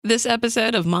This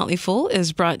episode of Motley Fool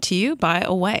is brought to you by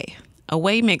Away.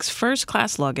 Away makes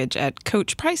first-class luggage at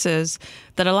coach prices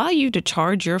that allow you to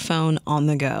charge your phone on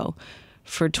the go.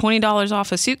 For $20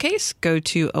 off a suitcase, go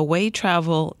to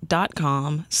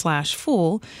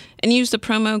awaytravel.com/fool and use the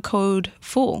promo code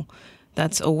FOOL.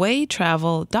 That's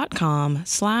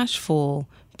awaytravel.com/fool,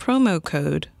 promo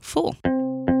code FOOL.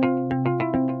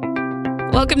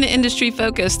 Welcome to Industry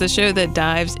Focus, the show that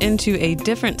dives into a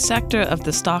different sector of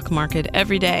the stock market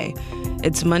every day.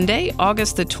 It's Monday,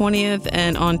 August the 20th,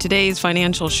 and on today's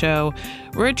financial show,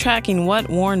 we're tracking what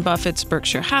Warren Buffett's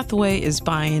Berkshire Hathaway is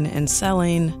buying and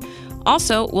selling.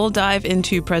 Also, we'll dive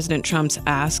into President Trump's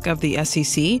ask of the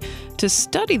SEC to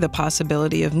study the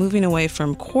possibility of moving away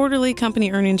from quarterly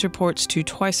company earnings reports to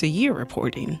twice-a-year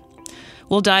reporting.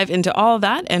 We'll dive into all of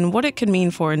that and what it could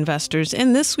mean for investors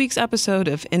in this week's episode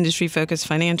of Industry Focus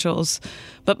Financials.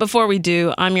 But before we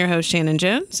do, I'm your host, Shannon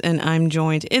Jones, and I'm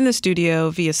joined in the studio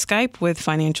via Skype with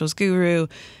financials guru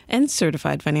and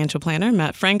certified financial planner,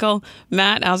 Matt Frankel.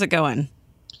 Matt, how's it going?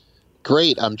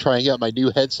 Great. I'm trying out my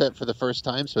new headset for the first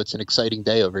time, so it's an exciting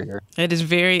day over here. It is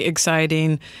very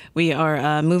exciting. We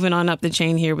are moving on up the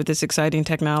chain here with this exciting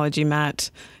technology,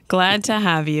 Matt. Glad to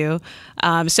have you.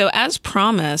 So as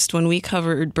promised, when we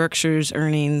covered Berkshire's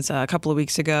earnings a couple of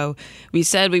weeks ago, we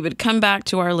said we would come back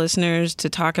to our listeners to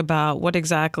talk about what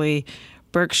exactly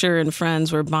Berkshire and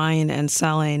friends were buying and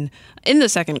selling in the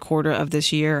second quarter of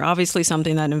this year. Obviously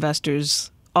something that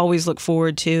investors always look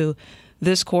forward to.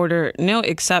 This quarter, no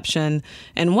exception.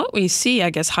 And what we see,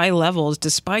 I guess, high levels,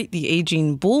 despite the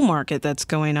aging bull market that's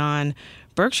going on,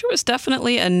 Berkshire was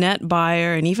definitely a net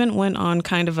buyer and even went on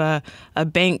kind of a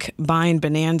bank buying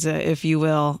bonanza, if you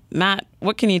will. Matt,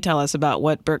 what can you tell us about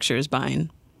what Berkshire is buying?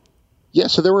 Yeah,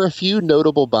 so there were a few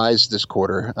notable buys this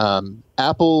quarter.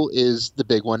 Apple is the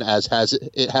big one, as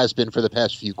it has been for the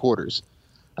past few quarters.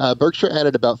 Berkshire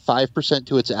added about 5%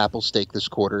 to its Apple stake this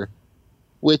quarter,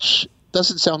 which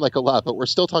doesn't sound like a lot, but we're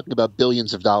still talking about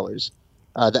billions of dollars.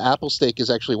 The Apple stake is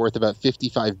actually worth about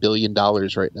 $55 billion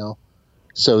right now.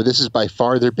 So this is by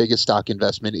far their biggest stock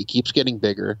investment. It keeps getting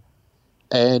bigger.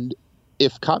 And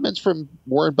if comments from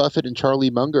Warren Buffett and Charlie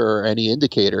Munger are any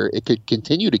indicator, it could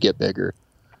continue to get bigger.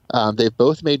 They've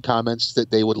both made comments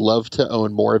that they would love to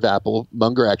own more of Apple.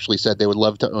 Munger actually said they would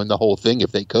love to own the whole thing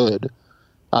if they could.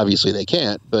 Obviously they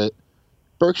can't, but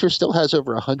Berkshire still has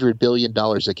over $100 billion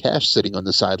of cash sitting on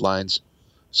the sidelines.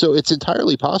 So it's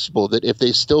entirely possible that if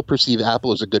they still perceive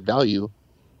Apple as a good value,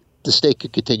 the stake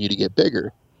could continue to get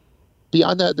bigger.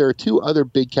 Beyond that, there are two other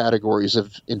big categories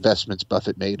of investments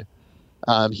Buffett made.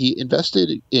 He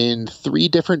invested in 3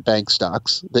 different bank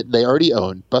stocks that they already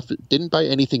own. Buffett didn't buy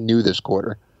anything new this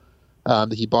quarter.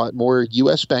 He bought more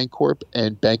U.S. Bancorp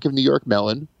and Bank of New York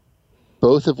Mellon,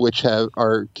 both of which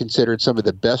are considered some of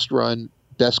the best-run,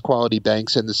 best quality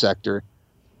banks in the sector,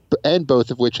 and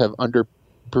both of which have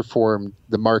underperformed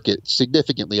the market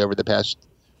significantly over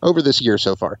this year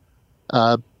so far.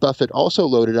 Buffett also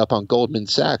loaded up on Goldman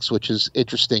Sachs, which is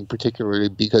interesting, particularly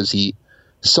because he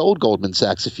sold Goldman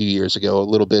Sachs a few years ago, a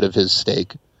little bit of his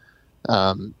stake,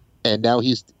 and now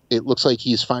it looks like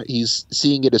he's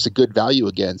seeing it as a good value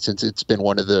again, since it's been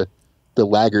one of the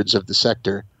laggards of the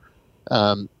sector.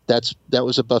 That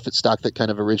was a Buffett stock that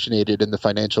kind of originated in the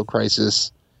financial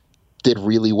crisis, did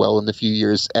really well in the few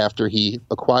years after he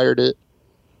acquired it,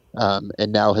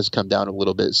 and now has come down a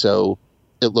little bit. So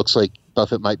it looks like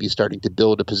Buffett might be starting to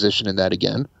build a position in that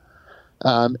again.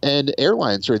 And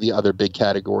airlines are the other big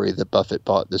category that Buffett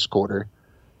bought this quarter.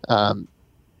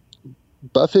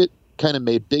 Buffett kind of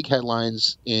made big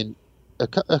headlines in a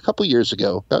couple years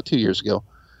ago, about 2 years ago,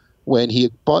 when he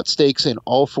bought stakes in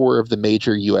all 4 of the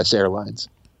major U.S. airlines,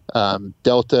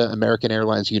 Delta, American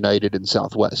Airlines, United, and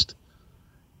Southwest.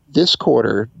 This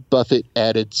quarter, Buffett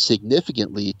added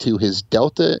significantly to his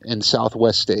Delta and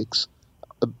Southwest stakes,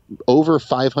 over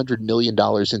 $500 million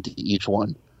into each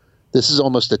one. This is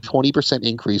almost a 20%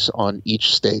 increase on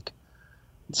each stake.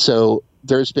 So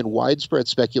there's been widespread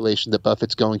speculation that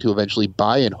Buffett's going to eventually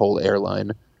buy a whole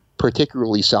airline,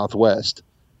 particularly Southwest.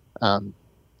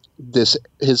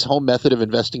 His whole method of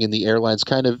investing in the airlines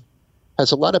kind of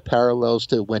has a lot of parallels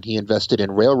to when he invested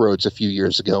in railroads a few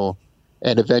years ago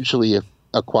and eventually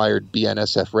acquired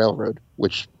BNSF Railroad,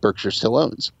 which Berkshire still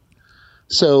owns.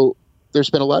 So there's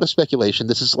been a lot of speculation.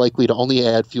 This is likely to only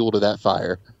add fuel to that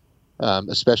fire,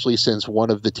 especially since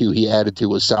one of the 2 he added to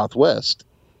was Southwest.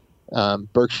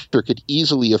 Berkshire could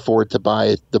easily afford to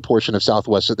buy the portion of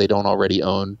Southwest that they don't already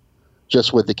own,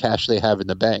 just with the cash they have in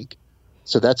the bank.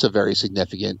 So that's a very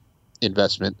significant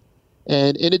investment.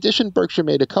 And in addition, Berkshire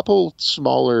made a couple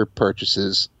smaller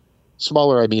purchases.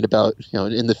 Smaller, I mean about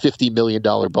in the $50 million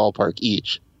ballpark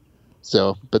each.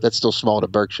 So, but that's still small to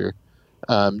Berkshire.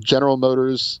 General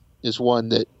Motors is one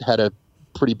that had a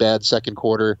pretty bad second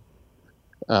quarter.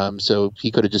 So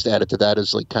he could have just added to that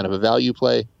as like kind of a value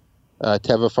play.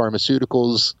 Teva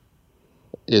Pharmaceuticals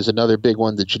is another big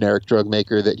one, the generic drug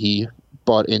maker that he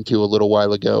bought into a little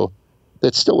while ago.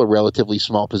 That's still a relatively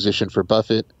small position for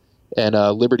Buffett. And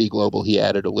Liberty Global, he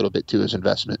added a little bit to his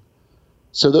investment.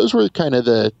 So those were kind of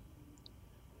the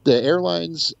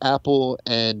airlines, Apple,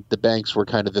 and the banks were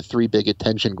kind of the three big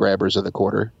attention grabbers of the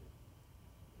quarter.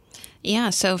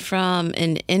 Yeah, so from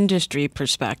an industry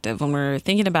perspective, when we're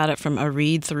thinking about it from a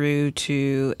read-through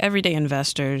to everyday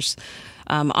investors,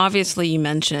 obviously you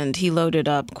mentioned he loaded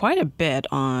up quite a bit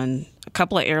on a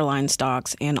couple of airline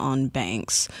stocks and on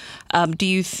banks. Do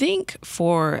you think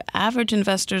for average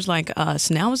investors like us,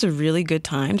 now is a really good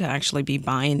time to actually be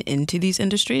buying into these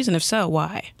industries? And if so,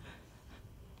 why?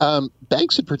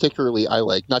 Banks in particularly I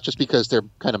like, not just because they're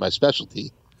kind of my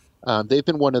specialty. They've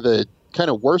been one of the kind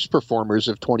of worst performers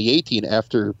of 2018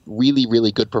 after really,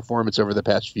 really good performance over the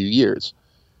past few years.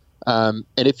 And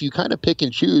if you kind of pick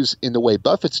and choose in the way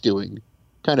Buffett's doing,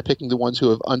 kind of picking the ones who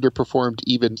have underperformed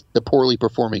even the poorly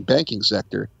performing banking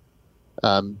sector,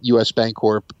 U.S.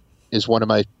 Bancorp is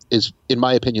in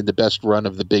my opinion, the best run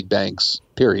of the big banks,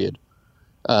 period.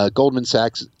 Goldman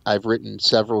Sachs, I've written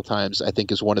several times, I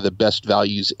think is one of the best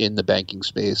values in the banking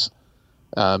space.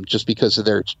 Just because of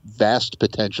their vast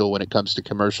potential when it comes to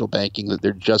commercial banking, that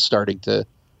they're just starting to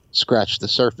scratch the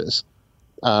surface.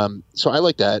 So I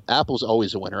like that. Apple's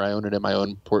always a winner. I own it in my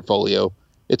own portfolio.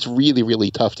 It's really,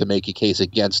 really tough to make a case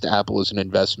against Apple as an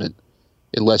investment,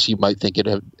 unless you might think it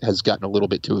has gotten a little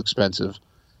bit too expensive.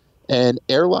 And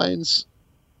airlines,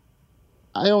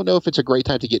 I don't know if it's a great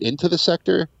time to get into the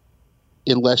sector,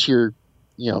 unless you're,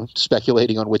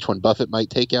 speculating on which one Buffett might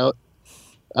take out.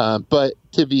 But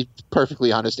to be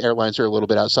perfectly honest, airlines are a little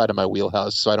bit outside of my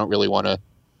wheelhouse, so I don't really want to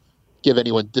give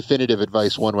anyone definitive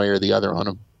advice one way or the other on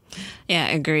them. Yeah,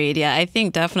 agreed. Yeah, I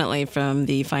think definitely from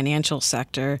the financial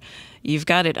sector, you've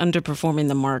got it underperforming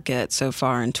the market so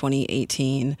far in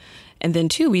 2018. And then,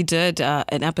 too, we did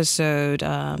an episode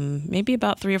maybe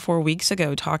about 3 or 4 weeks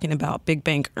ago talking about big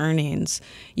bank earnings.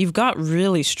 You've got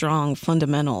really strong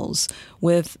fundamentals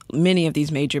with many of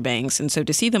these major banks. And so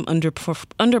to see them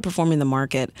underperforming the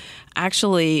market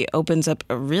actually opens up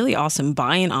a really awesome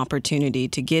buying opportunity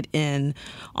to get in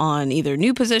on either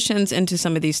new positions into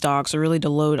some of these stocks or really to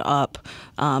load up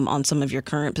on some of your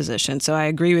current positions. So I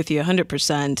agree with you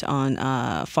 100%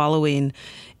 on following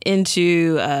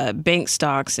into bank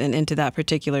stocks and into that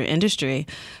particular industry.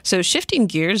 So shifting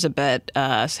gears a bit,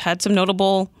 had some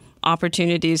notable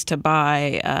opportunities to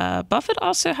buy. Buffett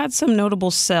also had some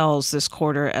notable sells this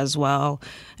quarter as well.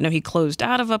 I know he closed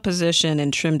out of a position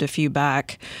and trimmed a few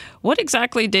back. What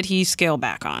exactly did he scale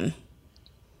back on?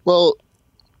 Well,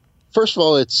 first of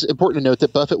all, it's important to note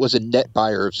that Buffett was a net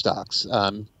buyer of stocks.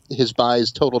 His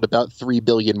buys totaled about $3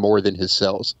 billion more than his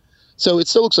sells. So it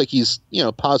still looks like he's,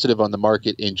 positive on the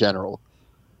market in general.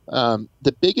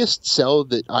 The biggest sell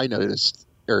that I noticed,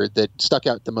 or that stuck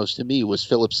out the most to me, was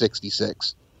Phillips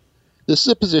 66. This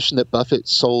is a position that Buffett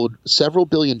sold several $1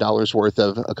 billion worth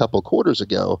of a couple quarters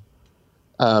ago.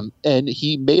 And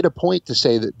he made a point to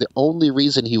say that the only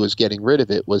reason he was getting rid of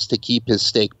it was to keep his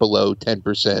stake below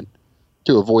 10%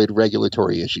 to avoid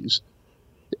regulatory issues.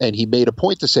 And he made a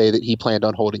point to say that he planned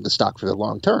on holding the stock for the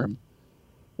long term.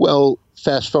 Well,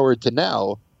 fast forward to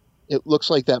now, it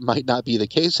looks like that might not be the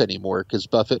case anymore because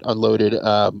Buffett unloaded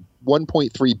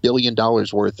 $1.3 billion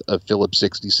worth of Phillips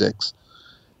 66.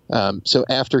 So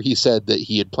after he said that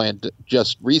he had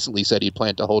just recently said he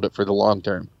planned to hold it for the long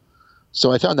term.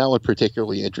 So I found that one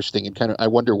particularly interesting and I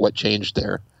wonder what changed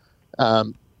there.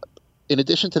 In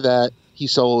addition to that, he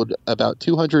sold about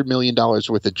 $200 million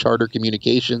worth of Charter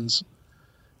Communications,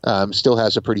 still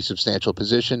has a pretty substantial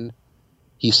position.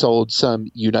 He sold some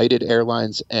United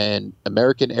Airlines and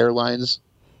American Airlines,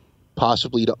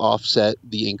 possibly to offset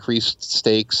the increased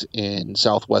stakes in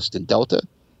Southwest and Delta.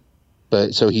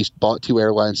 So he bought 2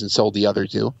 airlines and sold the other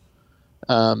 2.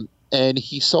 And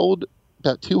he sold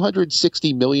about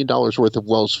 $260 million worth of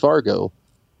Wells Fargo,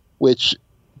 which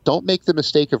don't make the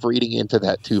mistake of reading into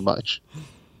that too much.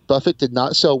 Buffett did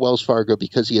not sell Wells Fargo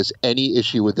because he has any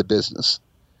issue with the business.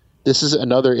 This is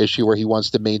another issue where he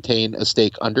wants to maintain a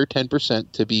stake under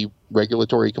 10% to be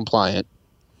regulatory compliant.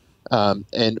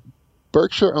 And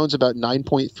Berkshire owns about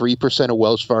 9.3% of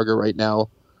Wells Fargo right now.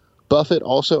 Buffett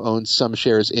also owns some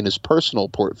shares in his personal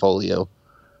portfolio.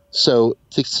 So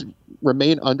to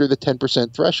remain under the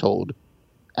 10% threshold,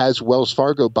 as Wells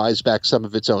Fargo buys back some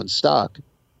of its own stock,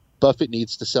 Buffett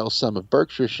needs to sell some of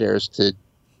Berkshire shares to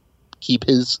keep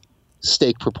his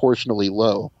stake proportionally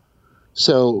low.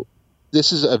 So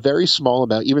this is a very small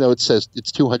amount, even though it says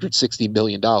it's $260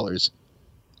 million.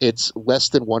 It's less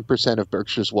than 1% of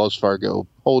Berkshire's Wells Fargo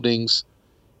holdings.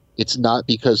 It's not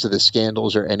because of the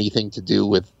scandals or anything to do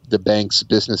with the bank's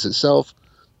business itself.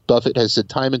 Buffett has said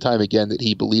time and time again that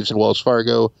he believes in Wells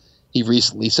Fargo. He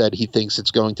recently said he thinks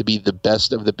it's going to be the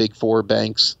best of the big four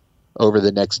banks over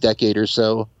the next decade or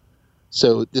so.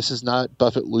 So this is not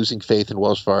Buffett losing faith in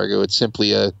Wells Fargo. It's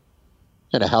simply a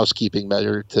kind of housekeeping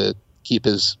measure to keep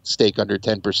his stake under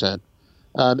 10%.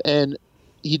 And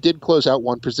he did close out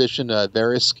one position,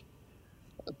 Verisk,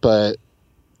 but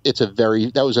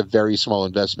that was a very small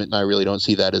investment, and I really don't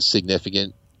see that as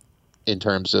significant in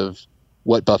terms of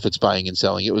what Buffett's buying and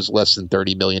selling. It was less than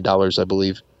 $30 million, I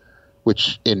believe,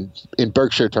 which in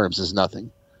Berkshire terms is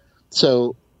nothing.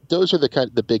 So those are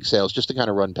the big sales, just to kind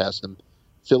of run past them.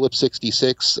 Phillips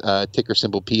 66, ticker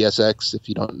symbol PSX, if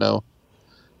you don't know.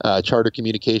 Charter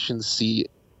Communications,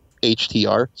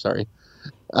 CHTR, sorry.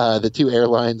 The two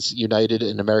airlines, United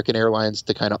and American Airlines,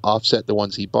 to kind of offset the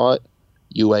ones he bought,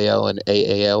 UAL and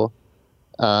AAL.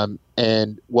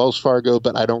 And Wells Fargo,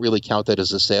 but I don't really count that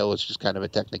as a sale. It's just kind of a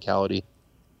technicality.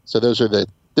 So those are the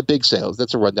big sales.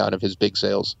 That's a rundown of his big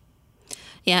sales.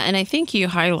 Yeah, and I think you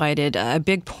highlighted a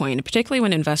big point, particularly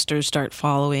when investors start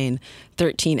following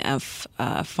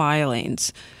 13F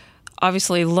filings.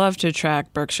 Obviously, love to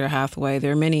track Berkshire Hathaway.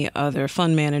 There are many other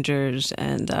fund managers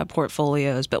and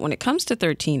portfolios, but when it comes to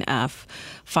 13F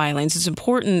filings, it's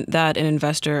important that an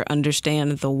investor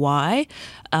understand the why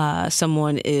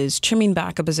someone is trimming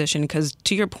back a position, because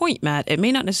to your point, Matt, it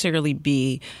may not necessarily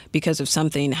be because of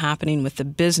something happening with the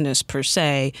business per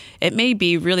se. It may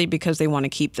be really because they want to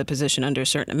keep the position under a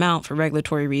certain amount for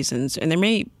regulatory reasons, and there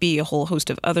may be a whole host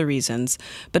of other reasons,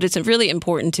 but it's really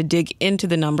important to dig into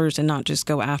the numbers and not just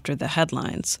go after the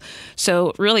headlines.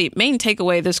 So really, main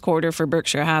takeaway this quarter for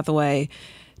Berkshire Hathaway: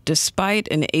 despite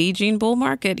an aging bull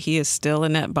market, he is still a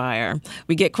net buyer.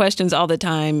 We get questions all the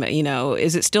time,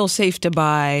 is it still safe to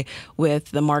buy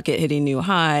with the market hitting new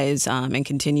highs and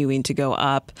continuing to go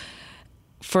up?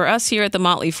 For us here at The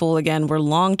Motley Fool, again, we're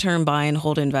long-term buy and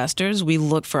hold investors. We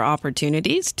look for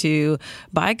opportunities to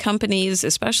buy companies,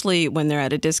 especially when they're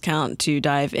at a discount, to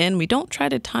dive in. We don't try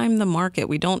to time the market.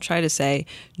 We don't try to say,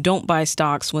 don't buy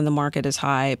stocks when the market is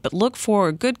high, but look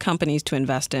for good companies to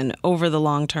invest in over the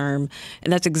long term.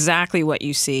 And that's exactly what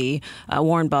you see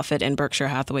Warren Buffett and Berkshire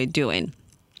Hathaway doing.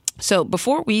 So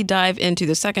before we dive into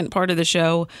the second part of the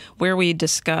show, where we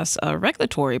discuss a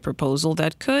regulatory proposal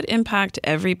that could impact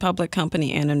every public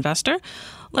company and investor,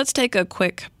 let's take a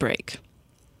quick break.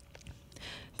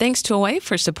 Thanks to Away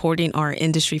for supporting our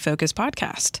industry-focused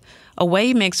podcast.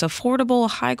 Away makes affordable,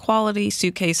 high-quality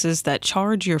suitcases that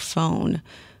charge your phone.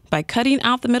 By cutting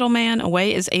out the middleman,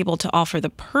 Away is able to offer the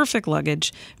perfect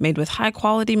luggage made with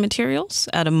high-quality materials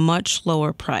at a much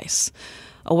lower price.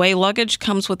 Away luggage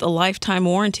comes with a lifetime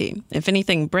warranty. If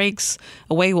anything breaks,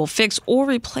 Away will fix or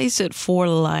replace it for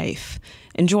life.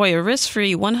 Enjoy a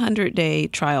risk-free 100-day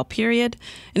trial period.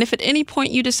 And if at any point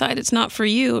you decide it's not for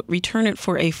you, return it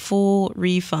for a full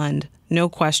refund. No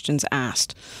questions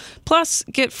asked. Plus,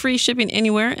 get free shipping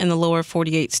anywhere in the lower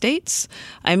 48 states.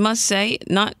 I must say,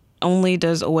 not only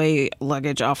does Away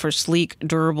luggage offer sleek,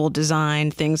 durable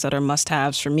design, things that are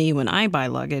must-haves for me when I buy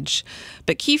luggage,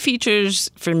 but key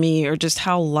features for me are just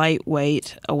how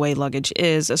lightweight Away luggage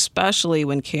is, especially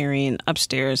when carrying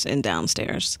upstairs and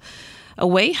downstairs.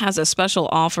 Away has a special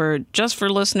offer just for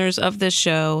listeners of this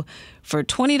show. For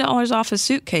 $20 off a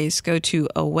suitcase, go to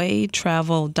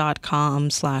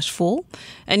awaytravel.com/fool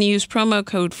and use promo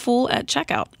code FOOL at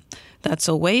checkout. That's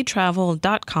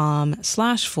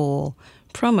awaytravel.com/fool.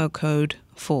 Promo code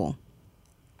FOOL.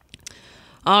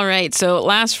 All right. So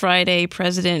last Friday,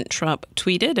 President Trump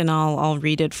tweeted, and I'll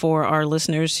read it for our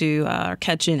listeners who are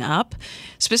catching up.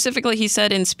 Specifically, he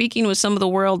said, in speaking with some of the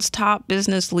world's top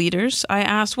business leaders, I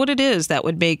asked what it is that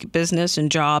would make business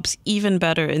and jobs even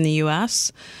better in the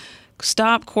U.S.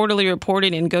 Stop quarterly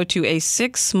reporting and go to a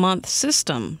 6-month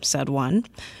system, said one.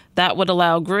 That would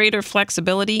allow greater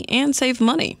flexibility and save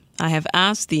money. I have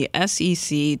asked the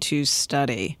SEC to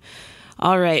study.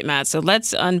 All right, Matt. So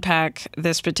let's unpack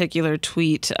this particular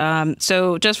tweet.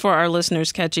 So just for our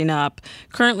listeners catching up,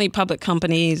 currently public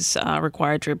companies are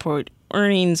required to report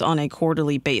earnings on a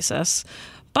quarterly basis.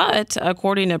 But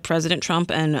according to President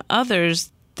Trump and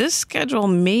others, this schedule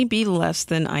may be less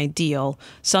than ideal,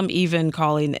 some even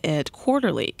calling it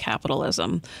quarterly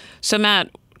capitalism. So,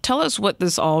 Matt, tell us what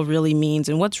this all really means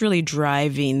and what's really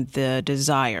driving the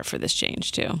desire for this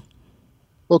change, too.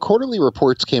 Well, quarterly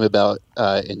reports came about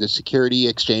in the Security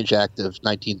Exchange Act of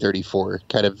 1934,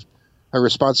 kind of a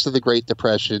response to the Great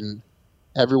Depression.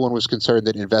 Everyone was concerned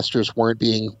that investors weren't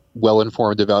being well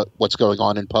informed about what's going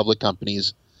on in public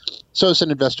companies. So as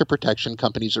an investor protection,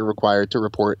 companies are required to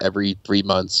report every 3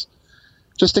 months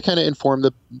just to kind of inform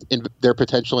their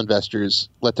potential investors,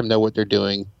 let them know what they're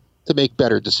doing to make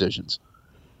better decisions.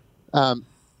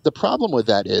 The problem with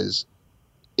that is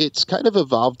it's kind of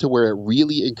evolved to where it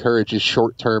really encourages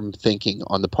short-term thinking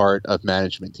on the part of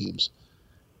management teams.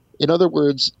 In other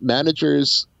words,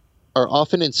 managers are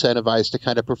often incentivized to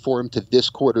kind of perform to this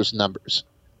quarter's numbers,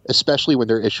 especially when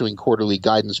they're issuing quarterly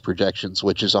guidance projections,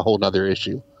 which is a whole other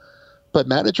issue. But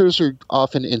managers are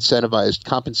often incentivized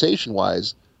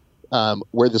compensation-wise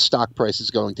where the stock price is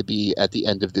going to be at the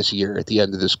end of this year, at the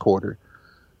end of this quarter.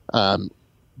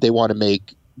 They want to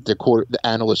make the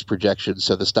analyst projections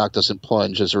so the stock doesn't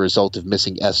plunge as a result of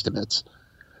missing estimates.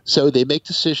 So they make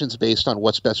decisions based on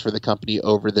what's best for the company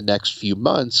over the next few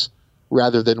months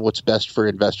rather than what's best for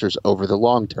investors over the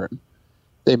long term.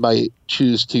 They might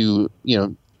choose to,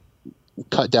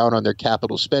 cut down on their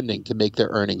capital spending to make their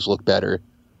earnings look better,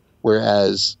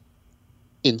 whereas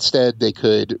instead they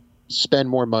could spend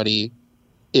more money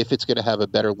if it's going to have a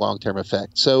better long-term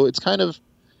effect. So it's kind of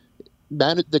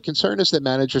the concern is that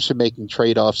managers are making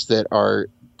trade-offs that are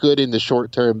good in the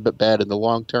short term but bad in the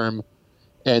long term,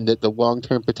 and that the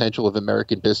long-term potential of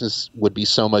American business would be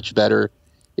so much better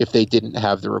if they didn't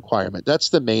have the requirement. That's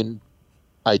the main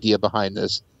idea behind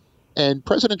this. And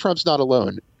President Trump's not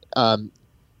alone.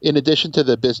 In addition to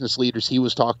the business leaders he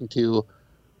was talking to,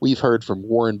 we've heard from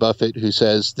Warren Buffett, who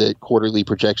says that quarterly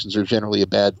projections are generally a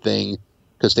bad thing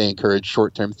because they encourage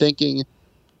short-term thinking.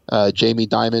 Jamie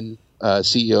Dimon,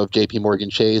 CEO of JP Morgan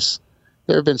Chase.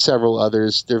 There have been several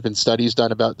others. There have been studies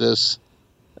done about this.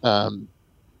 I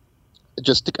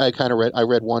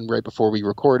read one right before we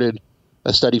recorded,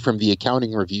 a study from the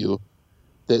Accounting Review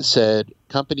that said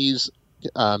companies,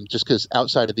 just because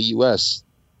outside of the U.S.,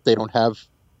 they don't have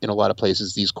in a lot of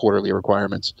places these quarterly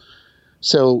requirements.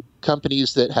 So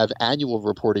companies that have annual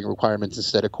reporting requirements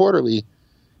instead of quarterly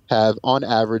have, on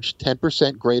average,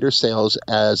 10% greater sales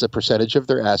as a percentage of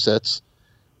their assets,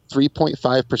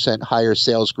 3.5% higher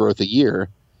sales growth a year,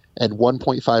 and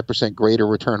 1.5% greater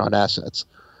return on assets.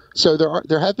 So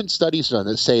there have been studies done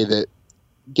that say that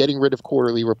getting rid of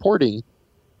quarterly reporting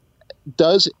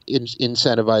does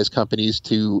incentivize companies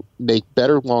to make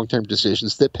better long-term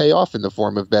decisions that pay off in the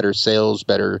form of better sales,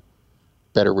 better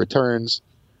returns.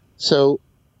 So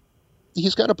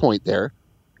he's got a point there.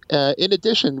 In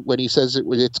addition, when he says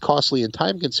it's costly and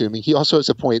time-consuming, he also has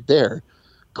a point there.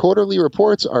 Quarterly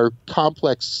reports are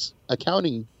complex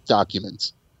accounting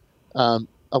documents. A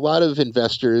lot of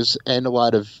investors and a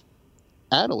lot of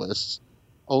analysts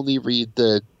only read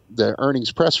the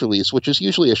earnings press release, which is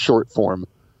usually a short form.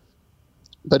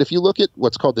 But if you look at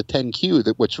what's called the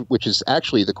 10Q, which is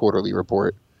actually the quarterly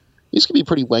report, these can be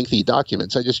pretty lengthy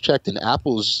documents. I just checked, and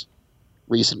Apple's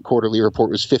recent quarterly report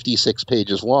was 56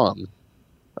 pages long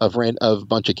of a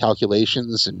bunch of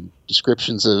calculations and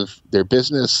descriptions of their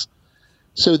business.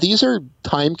 So these are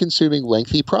time-consuming,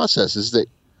 lengthy processes that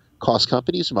cost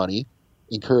companies money,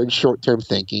 encourage short-term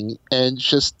thinking, and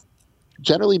just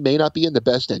generally may not be in the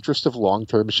best interest of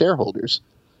long-term shareholders.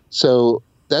 So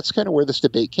that's kind of where this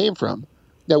debate came from.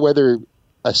 Now, whether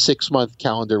a 6-month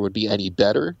calendar would be any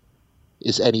better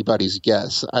is anybody's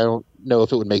guess. I don't know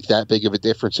if it would make that big of a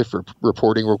difference if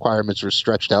reporting requirements were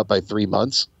stretched out by 3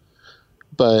 months.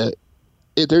 But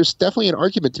there's definitely an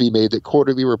argument to be made that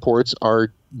quarterly reports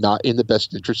are not in the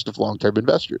best interest of long-term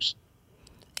investors.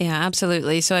 Yeah,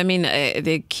 absolutely. So, I mean,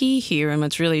 the key here and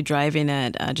what's really driving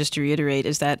it, just to reiterate,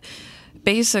 is that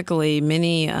basically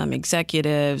many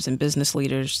executives and business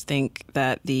leaders think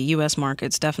that the U.S.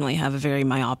 markets definitely have a very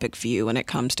myopic view when it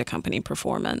comes to company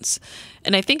performance.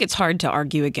 And I think it's hard to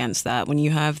argue against that when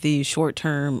you have the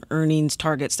short-term earnings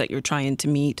targets that you're trying to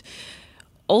meet.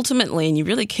 Ultimately, and you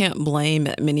really can't blame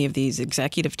many of these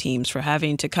executive teams for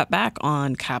having to cut back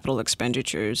on capital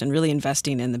expenditures and really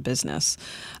investing in the business.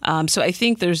 So I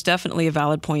think there's definitely a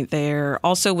valid point there.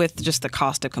 Also with just the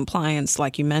cost of compliance,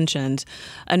 like you mentioned.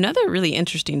 Another really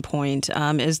interesting point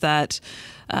is that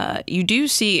you do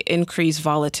see increased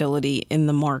volatility in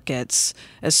the markets,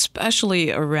 especially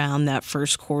around that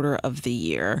first quarter of the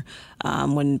year.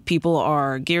 When people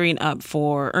are gearing up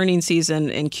for earnings season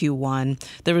in Q1.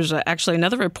 There was actually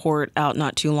another report out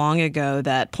not too long ago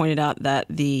that pointed out that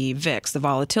the VIX, the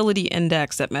volatility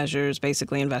index that measures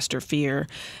basically investor fear,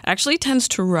 actually tends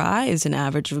to rise an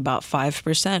average of about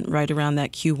 5% right around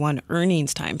that Q1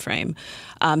 earnings timeframe.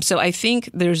 So I think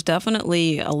there's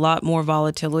definitely a lot more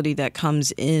volatility that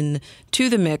comes in to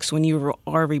the mix when you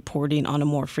are reporting on a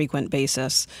more frequent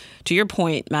basis. To your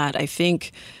point, Matt, I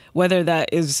think Whether that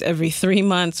is every 3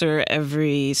 months or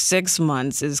every 6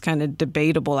 months is kind of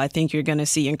debatable. I think you're going to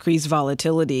see increased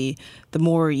volatility the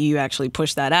more you actually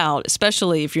push that out,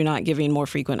 especially if you're not giving more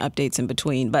frequent updates in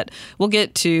between. But we'll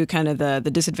get to kind of the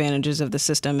disadvantages of the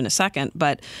system in a second.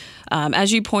 But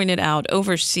as you pointed out,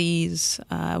 overseas,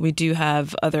 we do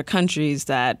have other countries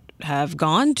that have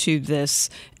gone to this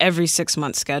every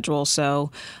 6-month schedule.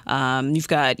 So you've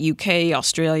got UK,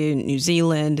 Australia, New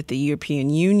Zealand, the European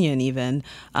Union even.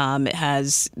 It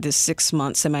has this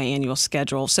 6-month semi-annual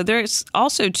schedule. So there's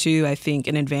also, too, I think,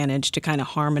 an advantage to kind of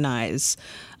harmonize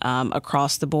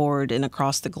across the board and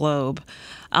across the globe.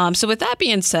 So with that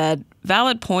being said,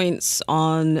 valid points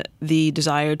on the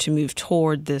desire to move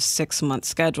toward this 6-month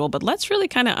schedule. But let's really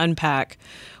kind of unpack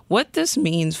what this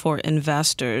means for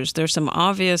investors. There's some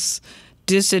obvious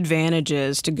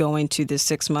disadvantages to going to this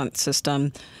 6-month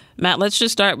system. Matt, let's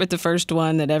just start with the first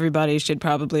one that everybody should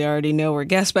probably already know or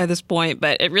guess by this point,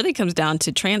 but it really comes down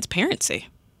to transparency.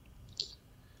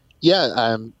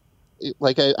 Yeah,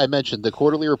 like I mentioned, the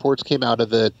quarterly reports came out of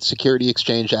the Security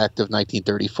Exchange Act of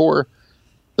 1934.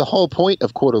 The whole point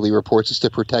of quarterly reports is to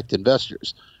protect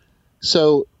investors.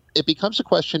 So it becomes a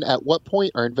question, at what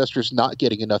point are investors not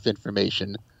getting enough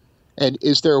information? And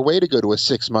is there a way to go to a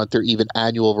 6-month or even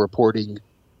annual reporting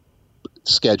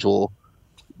schedule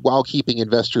while keeping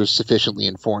investors sufficiently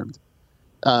informed?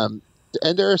 And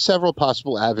there are several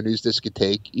possible avenues this could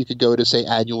take. You could go to, say,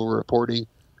 annual reporting,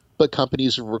 but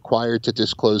companies are required to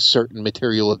disclose certain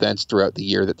material events throughout the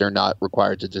year that they're not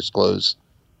required to disclose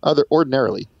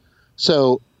ordinarily.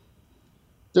 So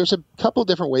there's a couple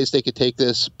different ways they could take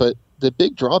this, but the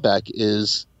big drawback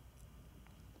is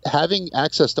having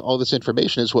access to all this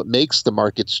information is what makes the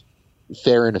markets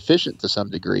fair and efficient to some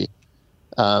degree.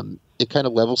 It kind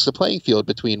of levels the playing field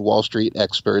between Wall Street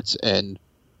experts and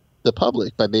the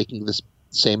public by making this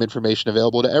same information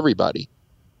available to everybody.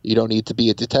 You don't need to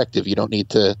be a detective. You don't need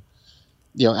to,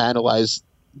 analyze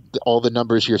all the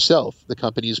numbers yourself. The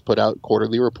companies put out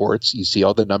quarterly reports. You see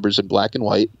all the numbers in black and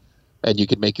white, and you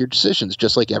can make your decisions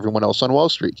just like everyone else on Wall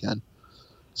Street can.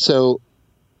 So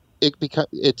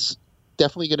it's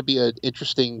definitely going to be an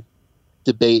interesting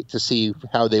debate to see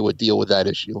how they would deal with that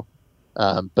issue.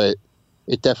 But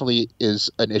it definitely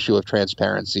is an issue of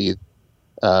transparency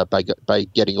by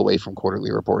getting away from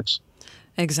quarterly reports.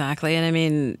 Exactly. And I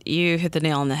mean, you hit the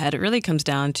nail on the head. It really comes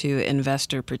down to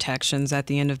investor protections at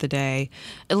the end of the day.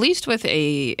 At least with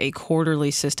a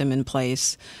quarterly system in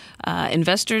place,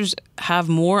 investors have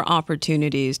more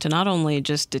opportunities to not only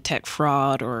just detect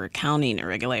fraud or accounting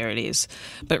irregularities,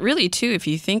 but really, too, if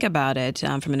you think about it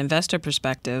from an investor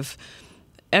perspective,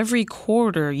 every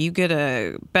quarter you get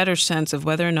a better sense of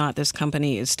whether or not this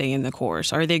company is staying the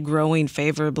course. Are they growing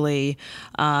favorably?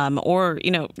 Or,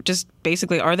 just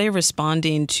basically, are they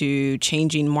responding to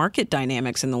changing market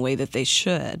dynamics in the way that they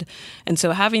should? And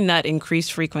so having that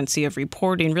increased frequency of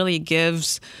reporting really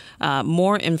gives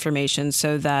more information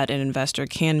so that an investor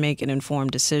can make an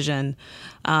informed decision.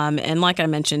 And like I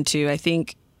mentioned, too, I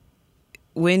think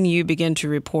when you begin to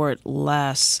report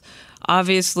less,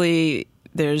 obviously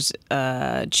there's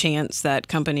a chance that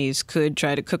companies could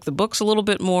try to cook the books a little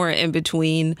bit more in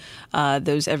between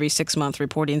those every 6-month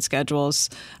reporting schedules.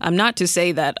 Not to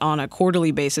say that on a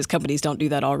quarterly basis companies don't do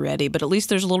that already, but at least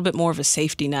there's a little bit more of a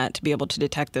safety net to be able to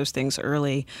detect those things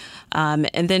early. And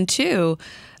then, too,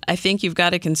 I think you've got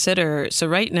to consider, so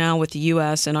right now with the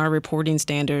U.S. and our reporting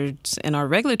standards and our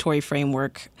regulatory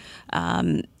framework,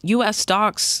 U.S.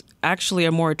 stocks actually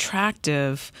are more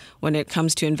attractive when it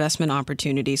comes to investment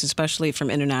opportunities, especially from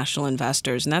international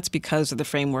investors. And that's because of the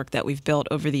framework that we've built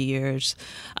over the years.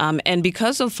 And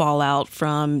because of fallout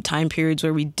from time periods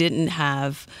where we didn't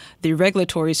have the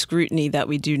regulatory scrutiny that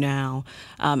we do now,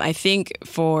 I think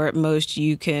for most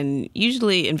you can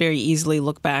usually and very easily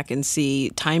look back and see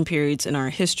time periods in our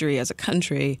history as a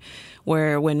country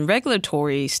where when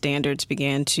regulatory standards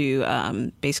began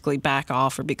to basically back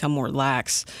off or become more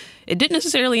lax, it didn't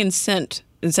necessarily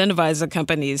incentivize the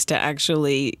companies to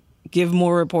actually give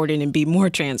more reporting and be more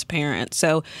transparent.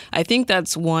 So I think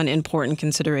that's one important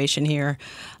consideration here.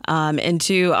 And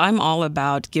two, I'm all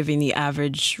about giving the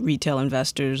average retail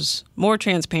investors more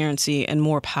transparency and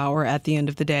more power at the end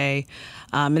of the day.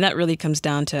 And that really comes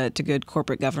down to good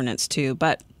corporate governance too.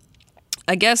 But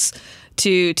I guess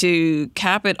to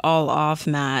cap it all off,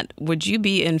 Matt, would you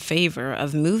be in favor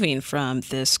of moving from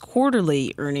this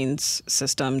quarterly earnings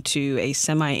system to a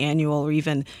semi-annual or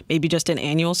even maybe just an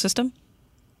annual system?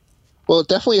 Well, it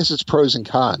definitely has its pros and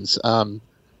cons.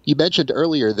 You mentioned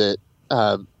earlier that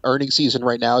earnings season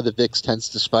right now, the VIX tends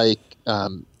to spike.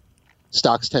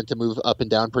 Stocks tend to move up and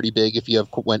down pretty big if you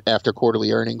went after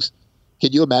quarterly earnings.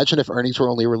 Can you imagine if earnings were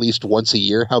only released once a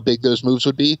year, how big those moves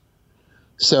would be?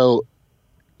 So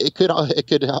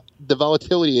the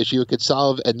volatility issue, it could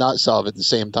solve and not solve at the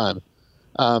same time.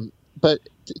 But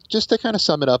just to kind of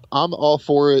sum it up, I'm all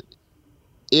for it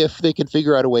if they can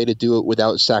figure out a way to do it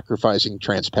without sacrificing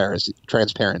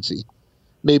transparency.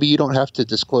 Maybe you don't have to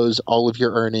disclose all of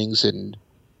your earnings and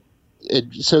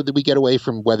so that we get away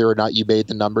from whether or not you made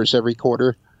the numbers every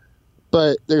quarter.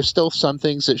 But there's still some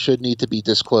things that should need to be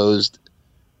disclosed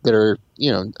that are,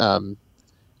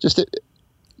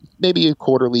 maybe a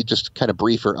quarterly, just kind of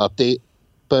briefer update.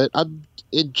 But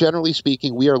generally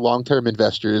speaking, we are long-term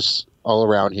investors all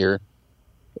around here,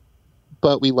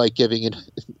 but we like giving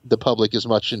the public as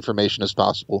much information as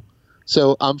possible.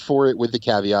 So I'm for it with the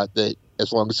caveat that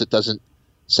as long as it doesn't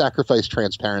sacrifice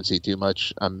transparency too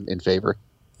much, I'm in favor.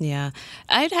 Yeah.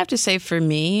 I'd have to say for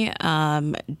me,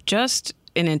 just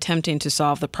in attempting to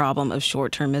solve the problem of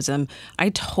short-termism,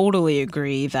 I totally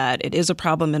agree that it is a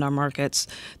problem in our markets.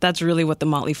 That's really what the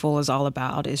Motley Fool is all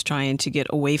about, is trying to get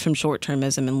away from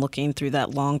short-termism and looking through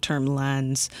that long-term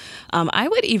lens. I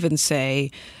would even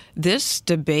say this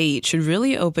debate should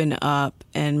really open up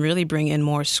and really bring in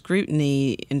more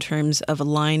scrutiny in terms of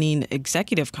aligning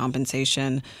executive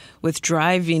compensation with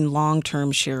driving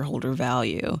long-term shareholder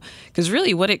value. Because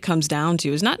really what it comes down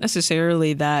to is not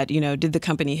necessarily that, did the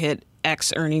company hit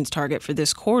X earnings target for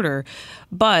this quarter,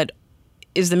 but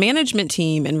is the management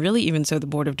team, and really even so the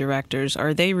board of directors,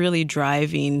 are they really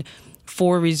driving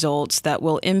for results that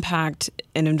will impact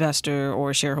an investor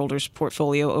or shareholder's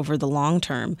portfolio over the long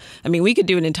term? I mean, we could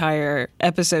do an entire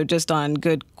episode just on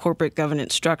good corporate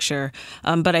governance structure,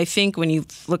 but I think when you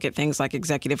look at things like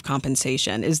executive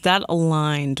compensation, is that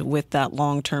aligned with that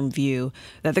long-term view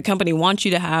that the company wants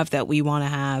you to have, that we want to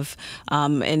have?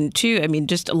 And two,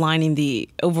 just aligning the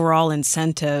overall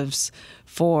incentives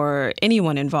for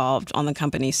anyone involved on the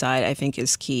company side, I think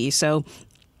is key. So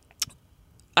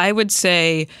I would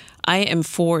say I am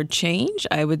for change.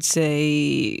 I would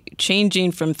say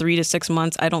changing from 3 to 6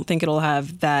 months, I don't think it'll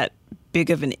have that big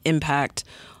of an impact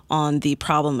on the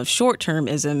problem of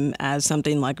short-termism as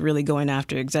something like really going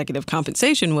after executive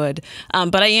compensation would.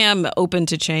 But I am open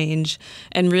to change.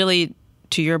 And really,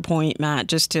 to your point, Matt,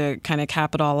 just to kind of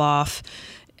cap it all off,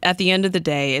 at the end of the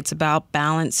day, it's about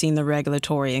balancing the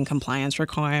regulatory and compliance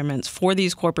requirements for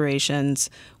these corporations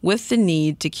with the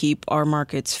need to keep our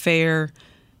markets fair,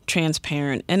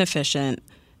 transparent, and efficient,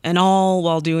 and all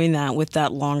while doing that with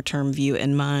that long-term view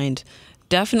in mind.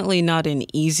 Definitely not an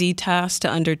easy task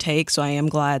to undertake, so I am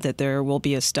glad that there will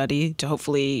be a study to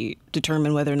hopefully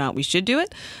determine whether or not we should do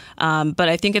it. But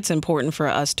I think it's important for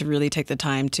us to really take the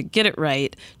time to get it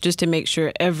right, just to make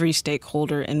sure every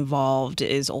stakeholder involved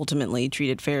is ultimately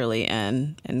treated fairly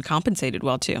and compensated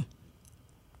well, too.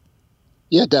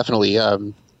 Yeah, definitely.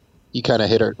 You kind of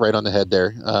hit it right on the head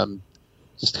there.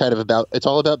 Just kind of it's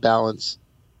all about balance.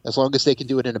 As long as they can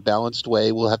do it in a balanced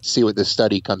way, we'll have to see what this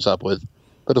study comes up with.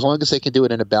 But as long as they can do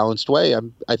it in a balanced way, I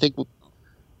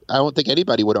don't think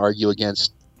anybody would argue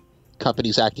against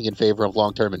companies acting in favor of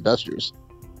long-term investors.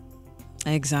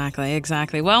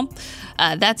 Exactly. Well,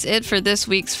 that's it for this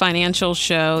week's financial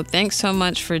show. Thanks so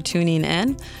much for tuning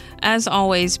in. As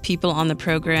always, people on the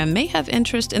program may have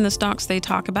interest in the stocks they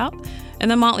talk about, and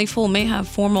the Motley Fool may have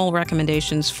formal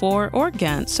recommendations for or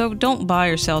against, so don't buy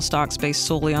or sell stocks based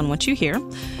solely on what you hear.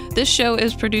 This show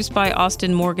is produced by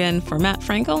Austin Morgan. For Matt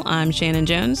Frankel, I'm Shannon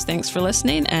Jones. Thanks for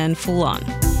listening, and Fool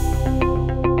on.